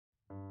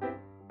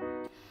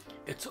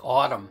It's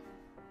autumn.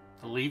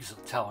 The leaves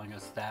are telling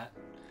us that.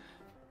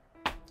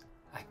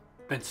 I've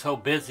been so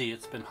busy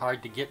it's been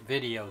hard to get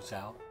videos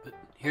out, but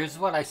here's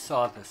what I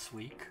saw this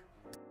week.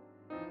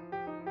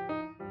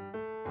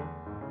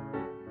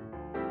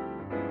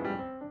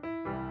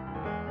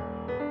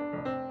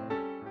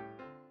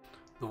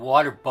 The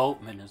water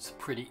boatman is a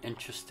pretty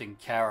interesting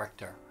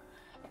character.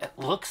 It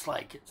looks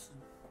like it's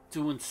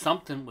doing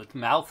something with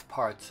mouth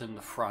parts in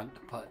the front,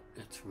 but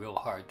it's real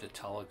hard to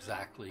tell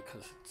exactly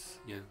because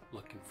you're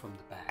looking from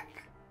the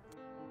back.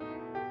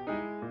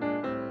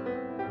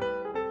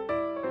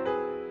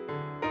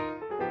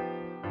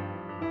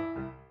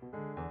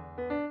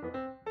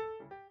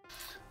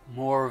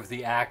 More of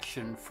the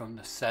action from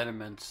the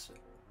sediments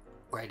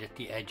right at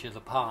the edge of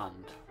the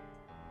pond.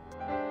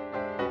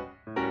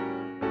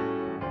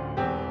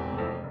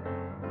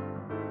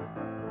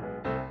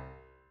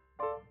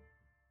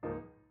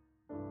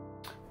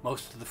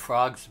 Most of the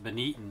frogs have been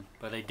eaten,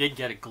 but I did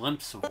get a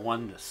glimpse of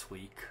one this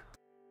week.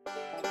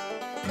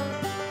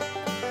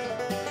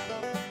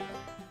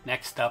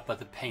 Next up are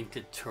the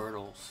painted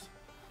turtles.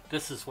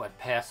 This is what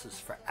passes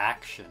for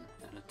action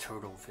in a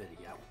turtle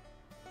video.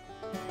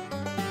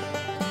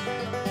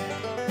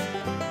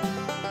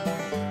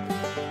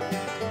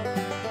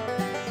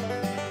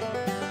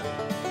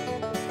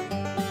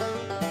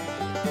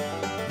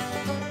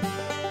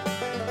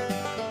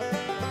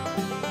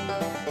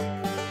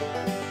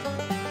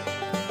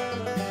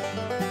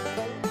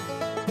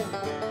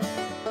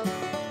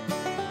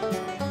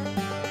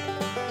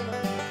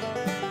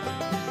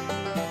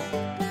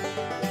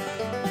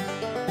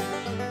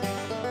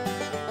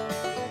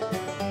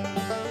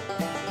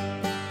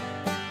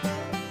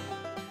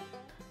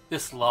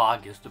 This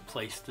log is the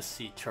place to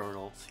see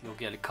turtles. You'll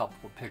get a couple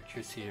of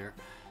pictures here,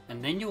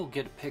 and then you'll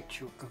get a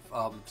picture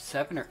of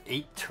 7 or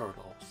 8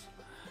 turtles.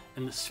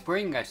 In the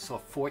spring I saw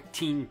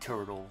 14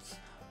 turtles,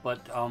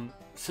 but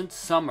since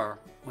summer,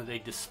 when they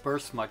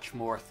disperse much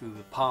more through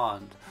the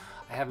pond,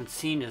 I haven't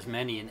seen as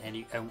many in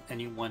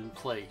any one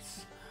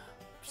place.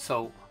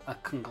 So a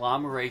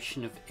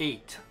conglomeration of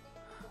 8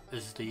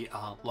 is the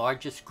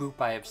largest group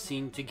I have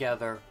seen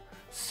together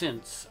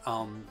since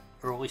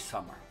early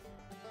summer.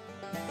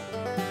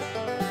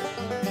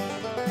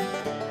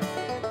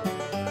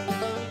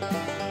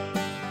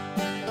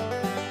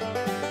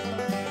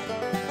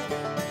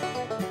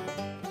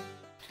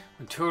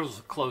 When turtles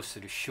are closer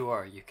to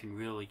shore, you can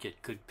really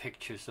get good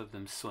pictures of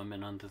them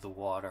swimming under the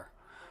water.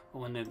 But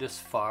when they're this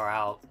far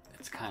out,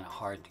 it's kind of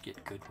hard to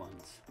get good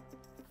ones.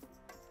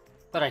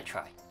 But I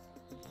try.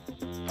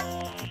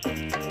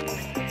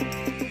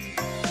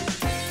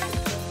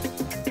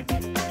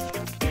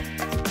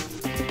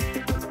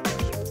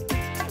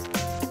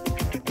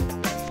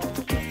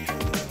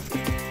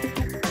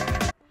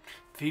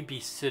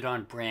 Phoebes sit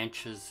on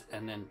branches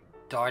and then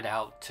dart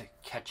out to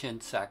catch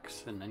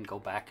insects and then go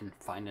back and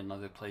find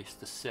another place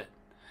to sit.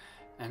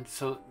 And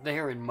so they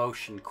are in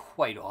motion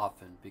quite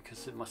often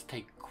because it must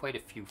take quite a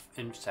few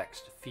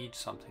insects to feed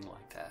something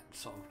like that.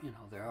 So, you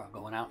know, they're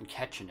going out and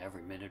catching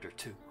every minute or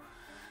two,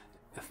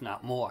 if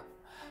not more.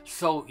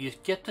 So you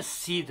get to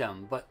see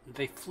them, but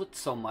they flit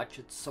so much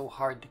it's so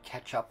hard to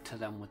catch up to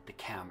them with the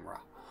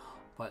camera.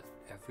 But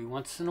every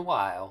once in a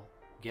while,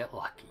 get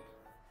lucky.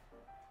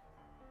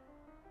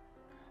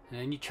 And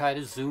then you try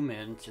to zoom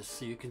in just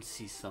so you can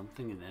see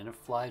something, and then it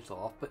flies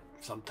off, but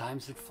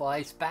sometimes it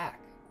flies back,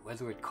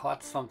 whether it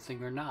caught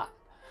something or not.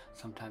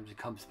 Sometimes it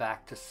comes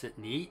back to sit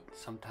and eat,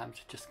 sometimes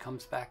it just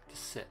comes back to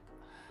sit,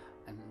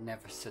 and it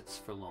never sits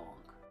for long.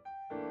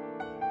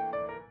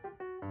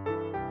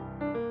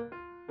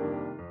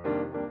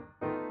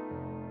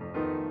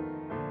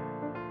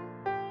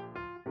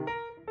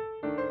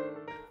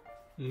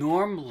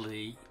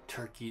 Normally,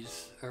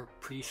 turkeys are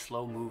pretty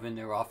slow moving.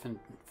 They're often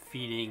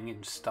feeding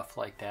and stuff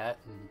like that.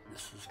 And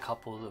this is a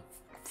couple of the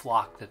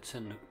flock that's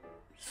in the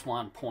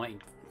Swan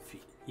Point,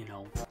 you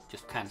know,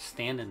 just kind of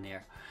standing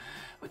there.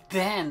 But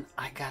then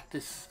I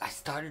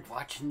started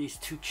watching these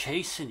two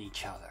chasing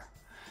each other.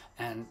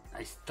 And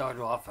I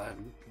started off,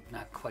 I'm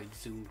not quite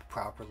zoomed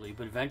properly,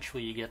 but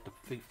eventually you get the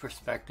big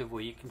perspective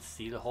where you can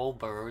see the whole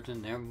bird,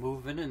 and they're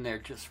moving and they're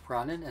just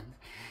running and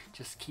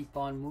just keep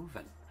on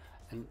moving.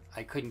 And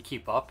I couldn't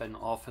keep up, and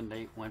often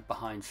they went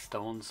behind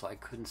stones so I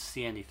couldn't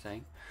see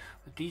anything.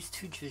 But these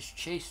two just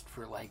chased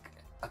for like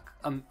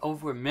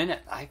over a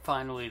minute.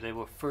 They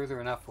were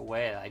further enough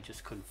away I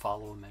just couldn't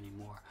follow them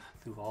anymore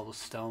through all the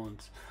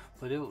stones.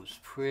 But it was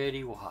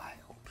pretty wild.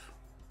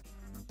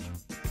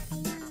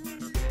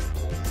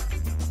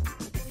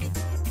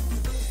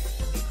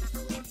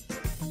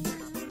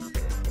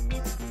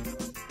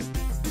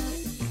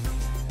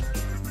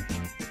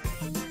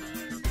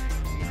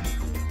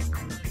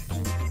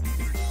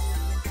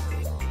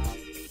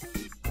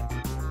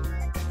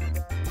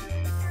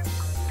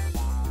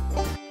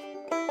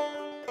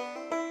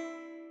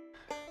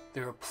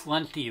 There are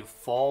plenty of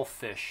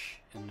fallfish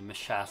in the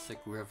Mashasik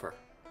River.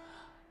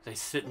 They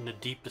sit in the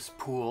deepest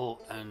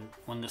pool, and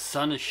when the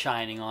sun is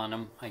shining on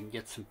them, I can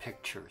get some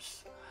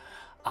pictures.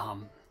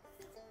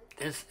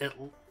 There's at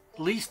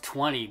least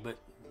 20, but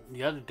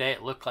the other day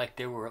it looked like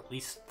there were at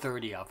least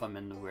 30 of them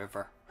in the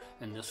river.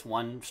 In this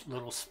one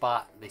little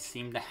spot, they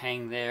seem to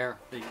hang there.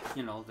 They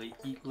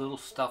eat little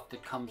stuff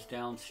that comes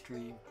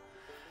downstream.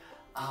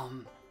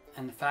 And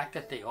the fact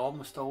that they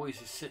almost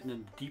always are sitting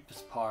in the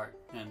deepest part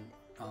and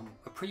are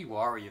pretty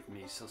wary of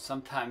me. So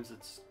sometimes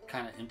it's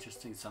kind of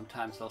interesting.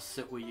 Sometimes they'll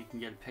sit where you can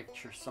get a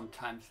picture.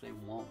 Sometimes they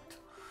won't.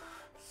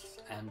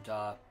 And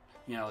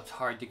it's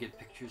hard to get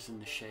pictures in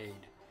the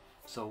shade.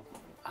 So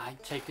I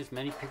take as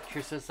many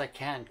pictures as I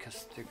can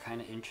because they're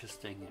kind of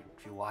interesting. And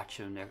if you watch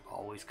them, they're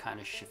always kind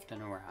of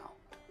shifting around.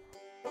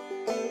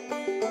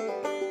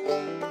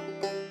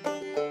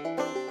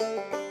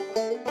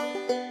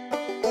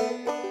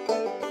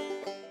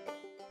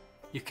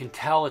 You can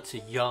tell it's a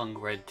young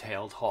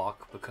red-tailed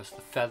hawk because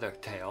the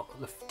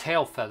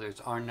tail feathers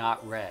are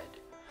not red.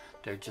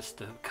 They're just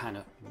a kind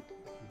of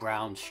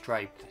brown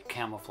striped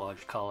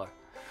camouflage color.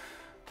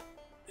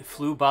 It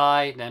flew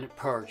by, then it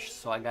perched,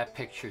 so I got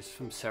pictures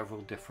from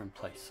several different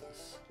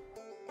places.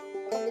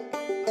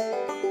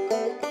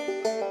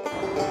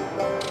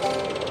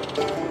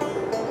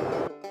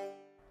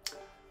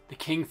 The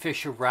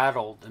kingfisher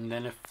rattled and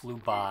then it flew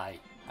by.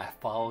 I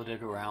followed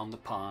it around the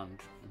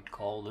pond and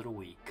called it a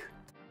week.